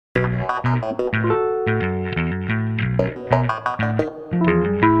Hey,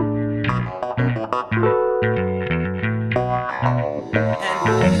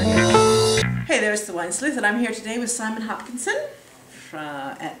 there's the Winesleuth, and I'm here today with Simon Hopkinson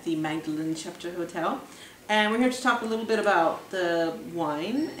at the Magdalen Chapter Hotel. And we're here to talk a little bit about the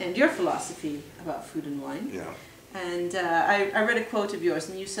wine and your philosophy about food and wine. Yeah. And I read a quote of yours,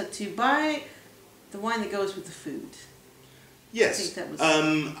 and you said to buy the wine that goes with the food. Yes. I think that was...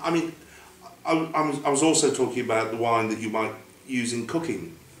 I was also talking about the wine that you might use in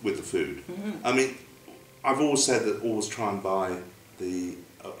cooking with the food. Mm-hmm. I mean, I've always said that always try and buy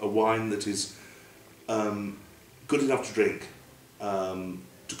a wine that is good enough to drink,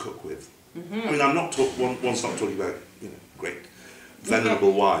 to cook with. Mm-hmm. I mean, I'm not one's not talking about great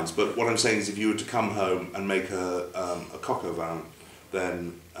venerable wines, but what I'm saying is if you were to come home and make a coq au vin,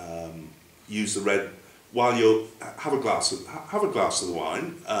 then use the red while you have a glass of the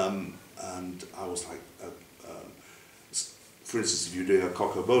wine. And I was like, for instance, if you're doing a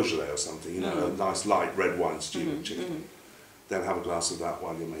coq au Beaujolais or something, a nice light red wine stew with chicken, then have a glass of that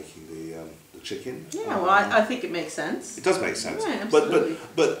while you're making the chicken. Yeah, well, I think it makes sense. It does make sense. Yeah, absolutely.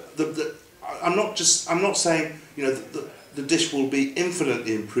 But I'm not saying the dish will be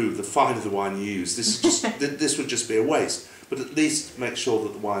infinitely improved the finer the wine you use. This is just this would just be a waste. But at least make sure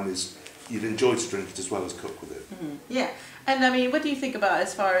that the wine you'd enjoy to drink it as well as cook with it. Mm-hmm. Yeah, and I mean, what do you think about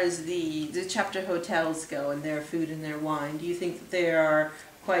as far as the chapter hotels go and their food and their wine? Do you think that they are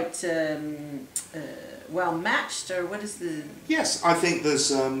quite well matched, or what is the... Yes, I think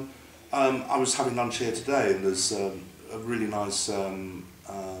there's, I was having lunch here today, and there's a really nice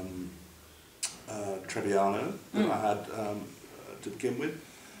Trebbiano that I had to begin with.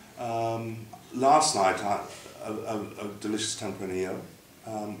 Last night I had a delicious Tempranillo,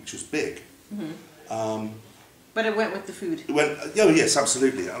 which was big. Mm-hmm. But it went with the food. It went, oh yes,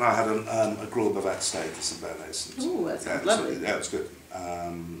 absolutely. And I had a grilled bavette steak with some béarnaise. Ooh, that sounds lovely. Yeah, it was good.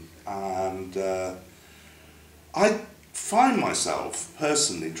 I find myself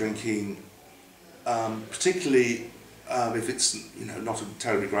personally drinking, particularly if it's not a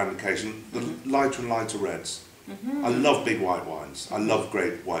terribly grand occasion, the lighter and lighter reds. Mm-hmm. I love big white wines. I love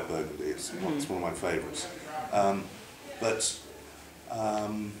great white Burgundy. It's one of my favourites. But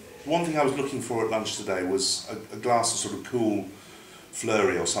one thing I was looking for at lunch today was a glass of sort of cool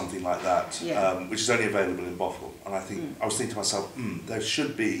Fleury or something like that, which is only available in bottle. And I think I was thinking to myself, there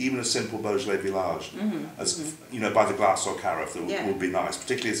should be even a simple Beaujolais Village, as by the glass or carafe that would be nice,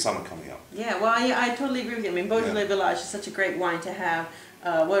 particularly as summer coming up. Yeah, well, I totally agree with you. I mean, Beaujolais Village is such a great wine to have.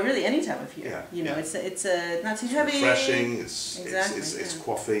 Well, really, any time of year. Yeah, it's not too heavy. Refreshing. It's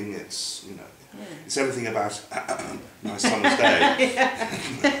quaffing. It's it's everything about a nice summer's day.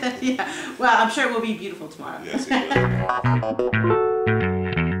 Yeah. Well, I'm sure it will be beautiful tomorrow. Yes, it will.